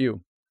more about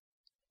you.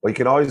 Well, you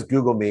can always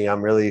Google me.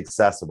 I'm really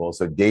accessible.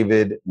 So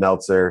David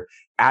Meltzer,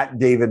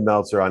 @David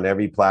Meltzer on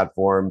every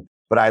platform.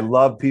 But I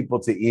love people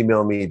to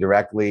email me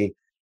directly,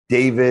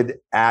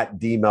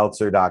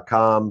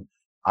 david@dmeltzer.com.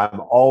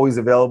 I'm always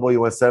available. You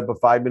want to set up a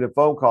 5-minute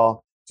phone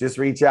call, just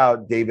reach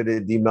out,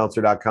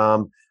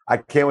 david@dmeltzer.com. I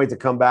can't wait to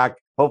come back,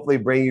 hopefully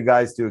bring you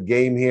guys to a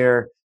game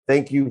here.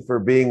 Thank you for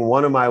being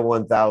one of my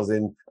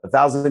 1,000,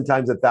 1,000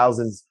 times a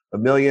thousands, a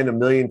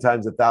million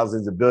times a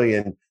thousands, a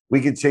billion.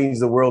 We could change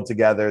the world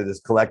together, this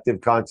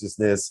collective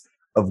consciousness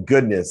of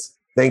goodness.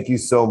 Thank you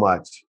so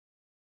much.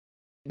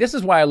 This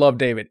is why I love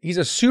David. He's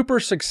a super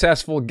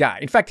successful guy.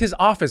 In fact, his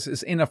office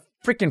is in a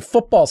freaking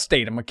football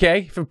stadium,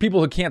 okay? For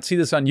people who can't see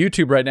this on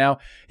YouTube right now,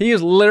 he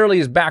is literally,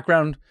 his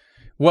background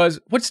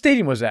was, what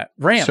stadium was that?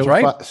 Rams,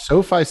 right?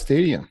 SoFi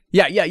Stadium.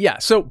 Yeah.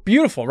 So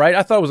beautiful, right?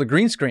 I thought it was a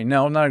green screen.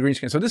 No, not a green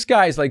screen. So this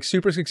guy is like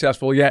super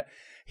successful, yet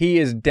he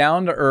is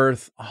down to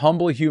earth,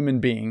 humble human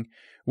being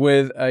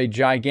with a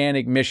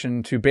gigantic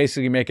mission to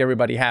basically make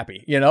everybody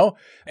happy,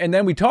 And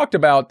then we talked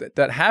about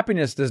that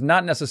happiness does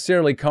not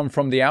necessarily come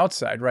from the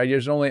outside, right?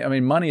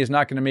 Money is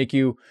not going to make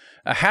you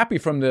happy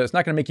it's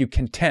not going to make you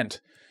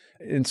content.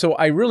 And so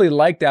I really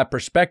like that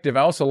perspective.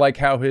 I also like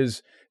how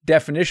his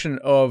definition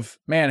of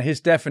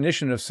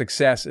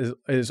success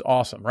is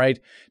awesome,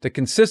 right? The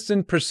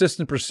consistent,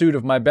 persistent pursuit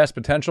of my best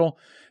potential,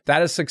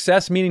 that is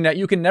success, meaning that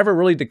you can never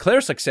really declare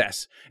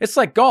success. It's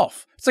like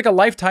golf. It's like a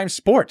lifetime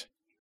sport.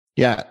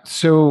 Yeah.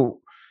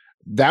 So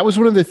that was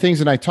one of the things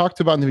that I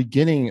talked about in the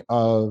beginning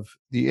of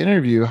the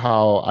interview,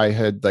 how I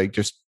had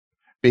just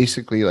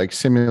basically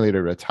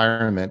simulated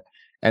retirement.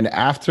 And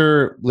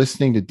after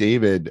listening to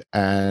David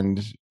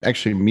and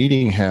actually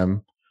meeting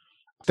him,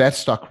 that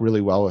stuck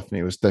really well with me.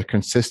 It was the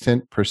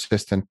consistent,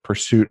 persistent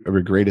pursuit of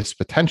your greatest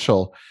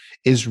potential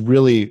is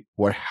really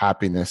what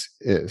happiness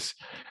is.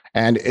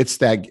 And it's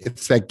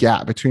that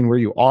gap between where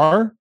you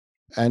are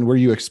and where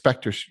you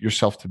expect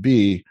yourself to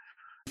be.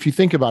 If you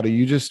think about it,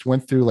 you just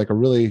went through a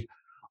really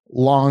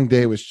long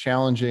day, was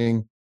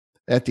challenging.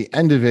 At the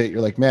end of it, you're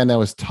like, man, that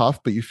was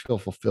tough, but you feel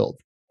fulfilled.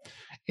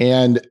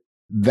 And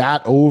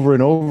that over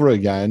and over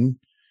again,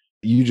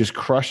 you just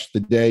crushed the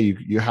day.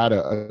 You had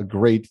a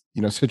great,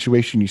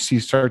 situation. You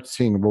start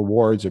seeing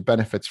rewards or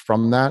benefits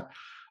from that.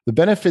 The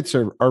benefits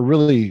are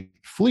really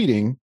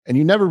fleeting, and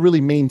you never really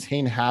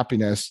maintain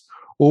happiness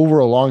over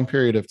a long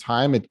period of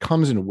time. It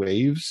comes in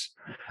waves.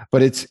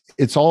 But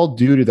it's all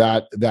due to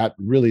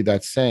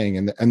that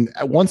saying. And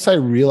once I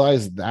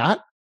realized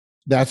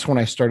that's when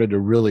I started to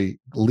really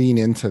lean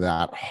into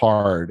that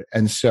hard.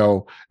 And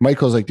so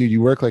Michael's like, dude,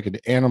 you work like an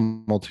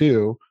animal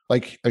too.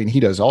 He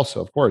does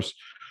also, of course.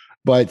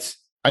 But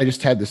I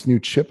just had this new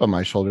chip on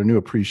my shoulder, new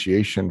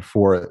appreciation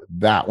for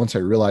that once I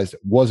realized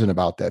it wasn't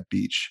about that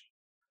beach.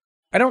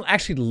 I don't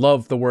actually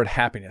love the word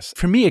happiness.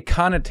 For me, it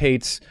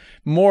connotates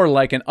more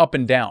like an up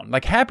and down.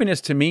 Like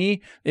happiness to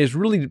me is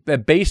really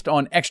based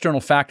on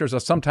external factors that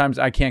sometimes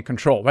I can't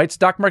control, right?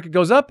 Stock market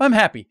goes up, I'm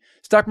happy.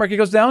 Stock market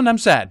goes down, I'm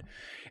sad.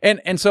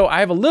 And so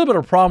I have a little bit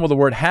of a problem with the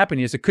word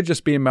happiness. It could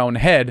just be in my own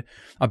head.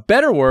 A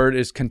better word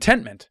is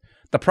contentment.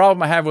 The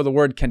problem I have with the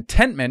word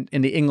contentment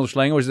in the English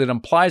language is that it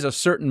implies a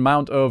certain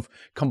amount of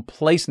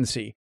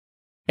complacency.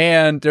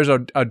 And there's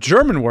a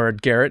German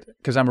word, Garrett,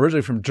 because I'm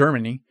originally from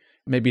Germany.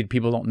 Maybe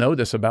people don't know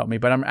this about me,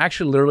 but I'm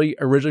actually literally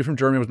originally from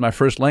Germany. It was my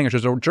first language.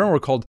 There's a German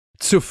word called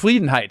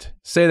Zufriedenheit.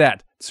 Say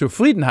that.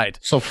 Zufriedenheit.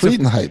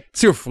 Zufriedenheit.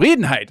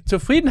 Zufriedenheit.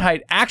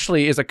 Zufriedenheit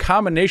actually is a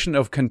combination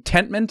of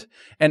contentment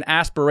and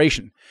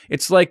aspiration.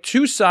 It's like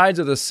two sides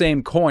of the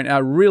same coin. I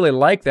really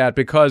like that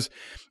because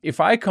if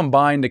I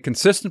combine the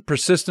consistent,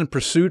 persistent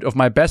pursuit of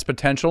my best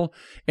potential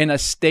in a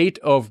state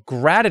of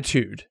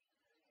gratitude,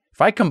 if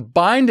I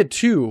combine the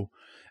two,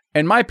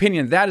 in my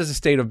opinion, that is a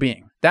state of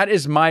being. That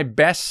is my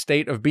best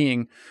state of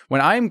being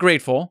when I am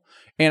grateful,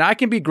 and I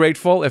can be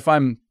grateful if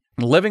I'm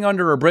living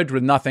under a bridge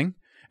with nothing,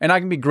 and I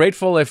can be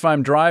grateful if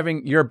I'm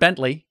driving your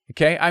Bentley,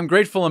 okay? I'm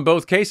grateful in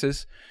both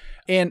cases.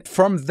 And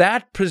from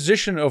that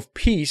position of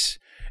peace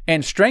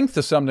and strength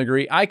to some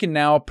degree, I can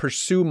now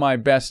pursue my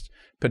best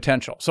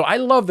potential. So I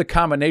love the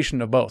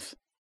combination of both.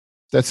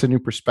 That's a new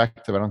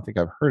perspective I don't think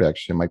I've heard,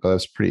 actually, Michael.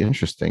 That's pretty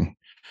interesting.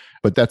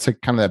 But that's a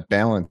kind of that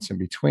balance in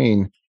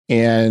between.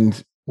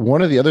 And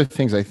one of the other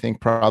things I think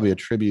probably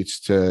attributes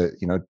to,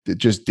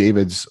 just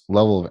David's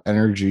level of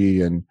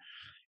energy and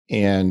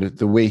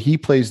the way he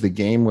plays the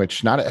game,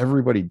 which not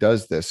everybody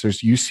does this.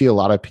 You see a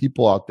lot of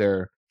people out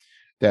there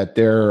that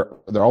they're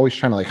always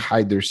trying to like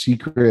hide their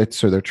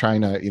secrets, or they're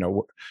trying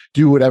to,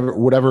 do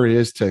whatever it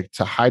is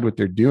to hide what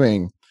they're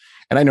doing.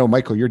 And I know,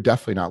 Michael, you're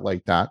definitely not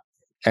like that.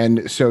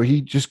 And so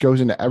he just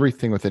goes into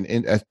everything with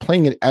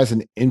playing it as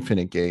an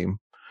infinite game.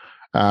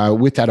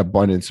 With that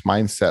abundance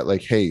mindset,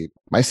 like, hey,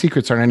 my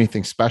secrets aren't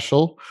anything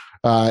special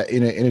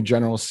in a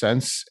general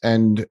sense.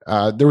 And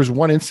there was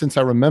one instance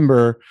I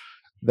remember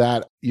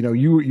that,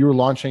 you were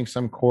launching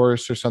some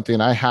course or something,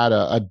 and I had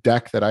a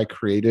deck that I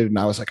created, and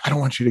I was like, I don't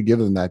want you to give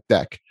them that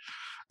deck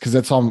because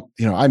that's all,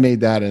 I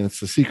made that and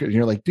it's the secret. And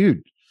you're like, dude,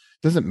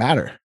 it doesn't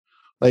matter.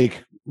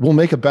 Like, we'll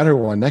make a better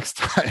one next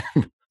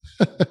time.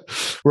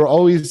 We're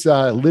always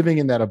living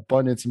in that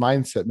abundance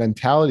mindset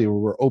mentality where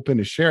we're open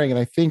to sharing. And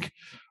I think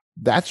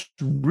that's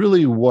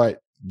really what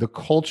the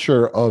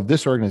culture of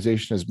this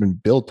organization has been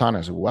built on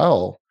as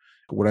well.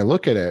 When I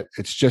look at it,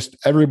 it's just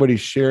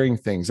everybody's sharing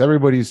things.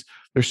 There's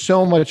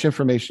so much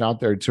information out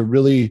there to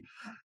really,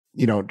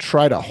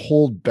 try to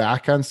hold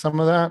back on some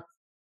of that,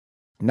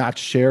 not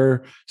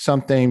share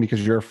something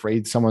because you're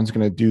afraid someone's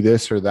going to do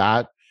this or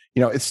that.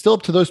 It's still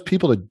up to those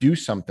people to do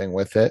something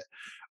with it.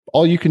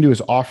 All you can do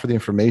is offer the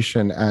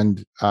information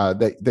and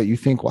that you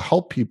think will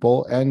help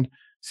people and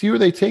see where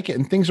they take it.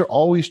 And things are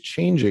always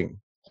changing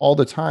all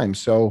the time.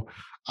 So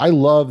I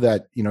love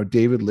that,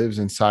 David lives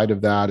inside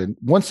of that. And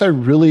once I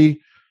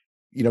really,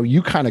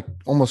 you kind of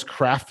almost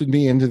crafted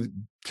me into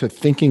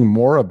thinking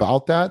more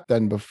about that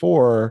than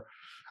before,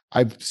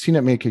 I've seen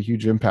it make a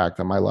huge impact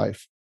on my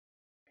life.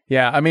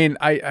 Yeah, I mean,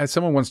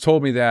 someone once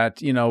told me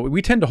that,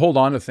 we tend to hold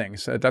on to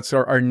things. That's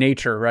our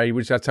nature, right?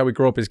 That's how we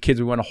grow up as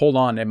kids. We want to hold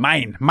on and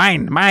mine,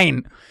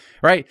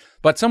 right?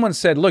 But someone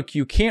said, look,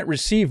 you can't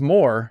receive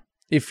more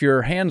if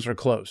your hands are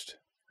closed,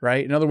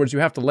 right? In other words, you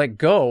have to let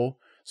go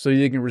so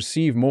you can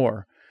receive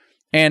more.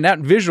 And that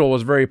visual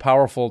was very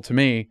powerful to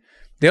me.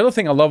 The other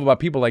thing I love about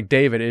people like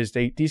David is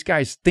these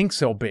guys think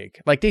so big.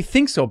 Like, they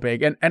think so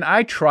big. And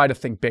I try to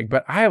think big,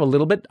 but I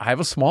have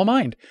a small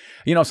mind.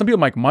 Some people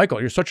are like, Michael,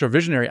 you're such a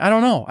visionary. I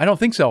don't know. I don't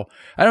think so.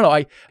 I don't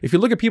know. If you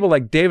look at people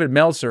like David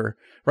Meltzer,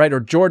 right, or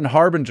Jordan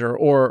Harbinger,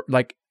 or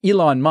like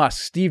Elon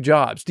Musk, Steve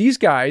Jobs, these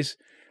guys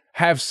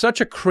have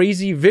such a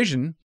crazy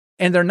vision,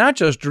 and they're not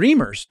just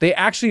dreamers. They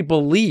actually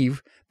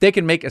believe they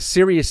can make a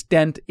serious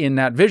dent in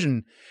that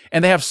vision.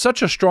 And they have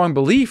such a strong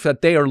belief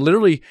that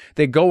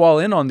they go all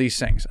in on these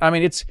things. I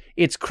mean,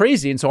 it's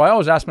crazy. And so I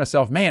always ask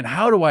myself, man,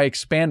 how do I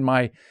expand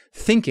my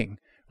thinking,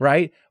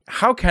 right?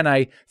 How can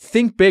I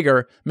think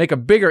bigger, make a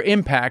bigger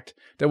impact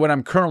than what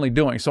I'm currently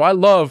doing? So I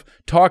love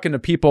talking to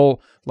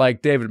people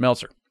like David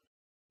Meltzer.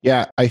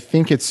 Yeah, I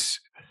think it's,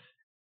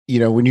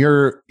 when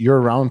you're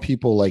around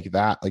people like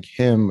that, like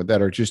him,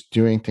 that are just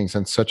doing things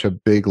on such a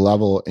big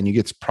level, and you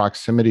get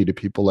proximity to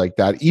people like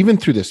that, even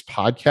through this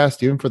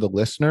podcast, even for the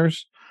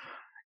listeners,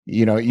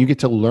 you get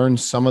to learn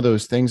some of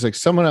those things. Like,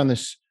 someone on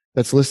this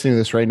that's listening to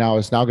this right now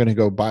is now going to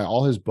go buy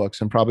all his books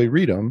and probably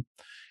read them.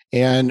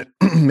 And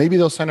maybe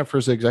they'll sign up for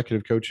his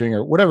executive coaching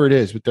or whatever it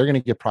is, but they're going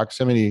to get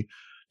proximity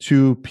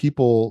to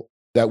people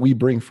that we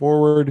bring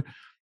forward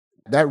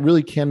that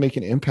really can make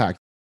an impact.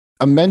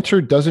 A mentor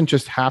doesn't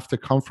just have to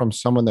come from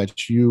someone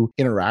that you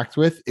interact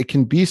with. It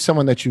can be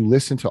someone that you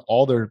listen to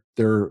all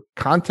their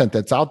content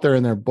that's out there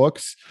in their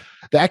books.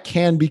 That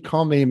can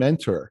become a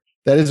mentor.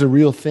 That is a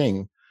real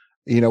thing.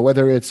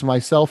 Whether it's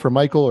myself or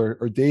Michael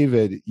or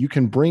David, you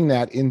can bring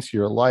that into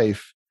your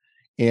life.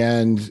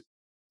 And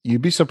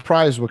you'd be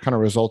surprised what kind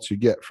of results you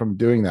get from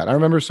doing that. I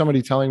remember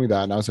somebody telling me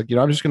that, and I was like,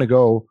 I'm just going to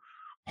go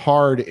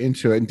hard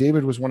into it. And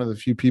David was one of the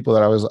few people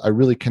that I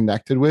really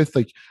connected with.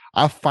 Like,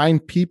 I'll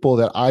find people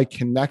that I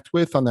connect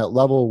with on that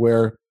level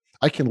where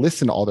I can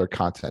listen to all their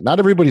content. Not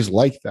everybody's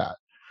like that.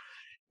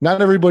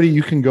 Not everybody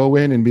you can go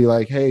in and be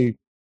like, hey,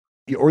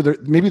 or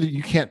maybe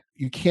you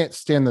can't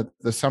stand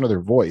the sound of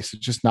their voice.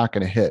 It's just not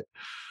going to hit.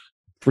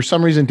 For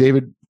some reason,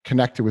 David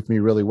connected with me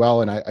really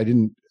well, and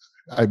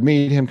I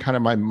made him kind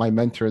of my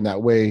mentor in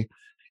that way.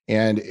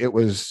 And it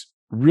was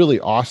really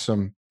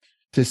awesome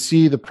to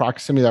see the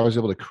proximity that I was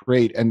able to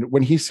create. And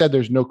when he said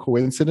there's no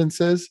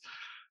coincidences,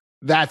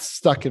 that's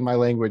stuck in my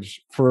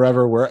language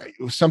forever, where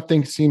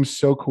something seems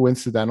so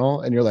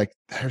coincidental and you're like,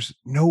 there's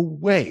no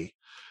way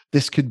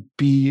this could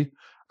be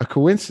a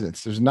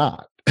coincidence. There's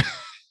not.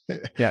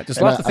 Yeah, just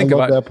lots to think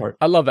about. That part.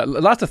 I love that.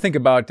 Lots to think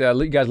about.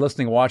 You guys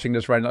listening, watching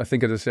this right now,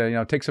 think of this.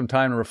 Take some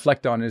time to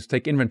reflect on this.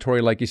 Take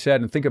inventory, like you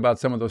said, and think about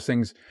some of those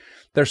things.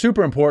 They're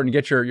super important.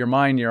 Get your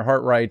mind, your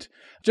heart right.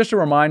 Just a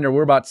reminder,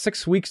 we're about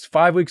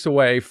 5 weeks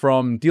away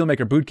from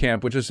Dealmaker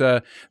Bootcamp, which is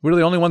we're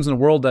the only ones in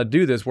the world that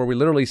do this, where we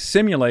literally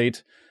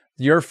simulate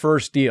your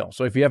first deal.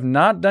 So if you have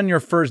not done your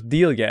first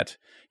deal yet,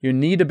 you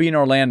need to be in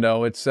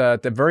Orlando. It's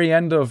at the very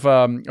end of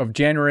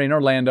January in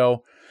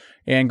Orlando.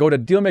 And go to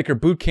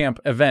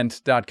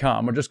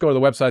dealmakerbootcampevent.com, or just go to the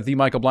website,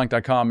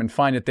 themichaelblank.com, and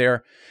find it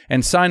there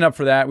and sign up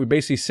for that. We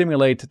basically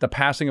simulate the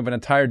passing of an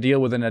entire deal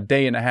within a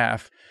day and a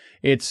half.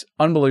 It's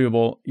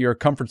unbelievable. Your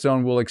comfort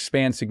zone will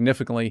expand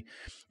significantly.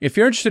 If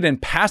you're interested in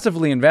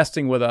passively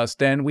investing with us,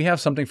 then we have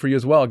something for you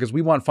as well, because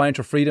we want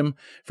financial freedom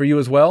for you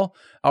as well.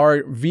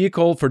 Our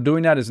vehicle for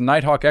doing that is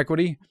Nighthawk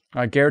Equity.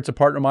 Garrett's a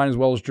partner of mine, as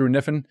well as Drew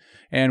Niffin,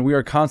 and we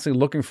are constantly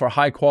looking for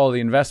high quality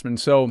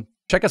investments. So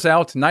check us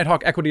out,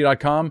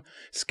 nighthawkequity.com.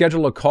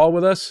 Schedule a call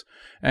with us.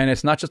 And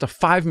it's not just a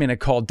 5-minute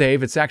call,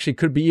 Dave. It's actually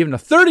could be even a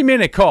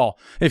 30-minute call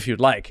if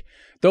you'd like.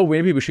 Though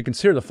maybe we should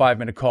consider the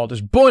 5-minute call.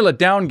 Just boil it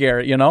down,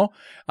 Garrett,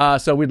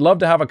 So we'd love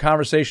to have a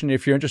conversation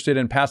if you're interested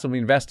in passively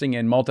investing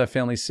in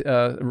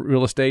multifamily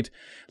real estate.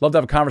 Love to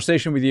have a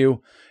conversation with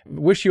you.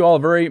 Wish you all a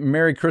very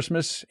Merry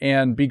Christmas,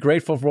 and be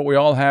grateful for what we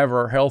all have,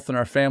 our health and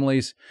our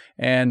families.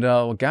 And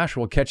we'll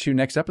catch you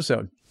next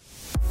episode.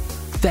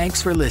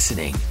 Thanks for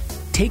listening.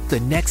 Take the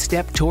next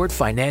step toward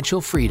financial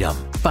freedom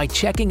by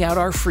checking out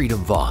our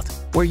Freedom Vault,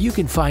 where you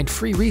can find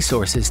free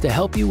resources to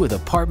help you with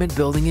apartment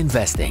building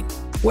investing.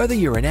 Whether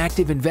you're an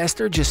active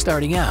investor just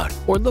starting out,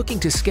 or looking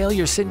to scale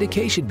your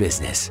syndication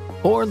business,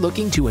 or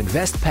looking to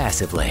invest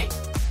passively,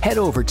 head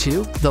over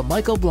to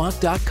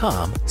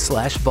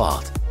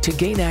themichaelblank.com/vault to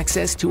gain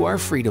access to our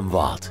Freedom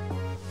Vault.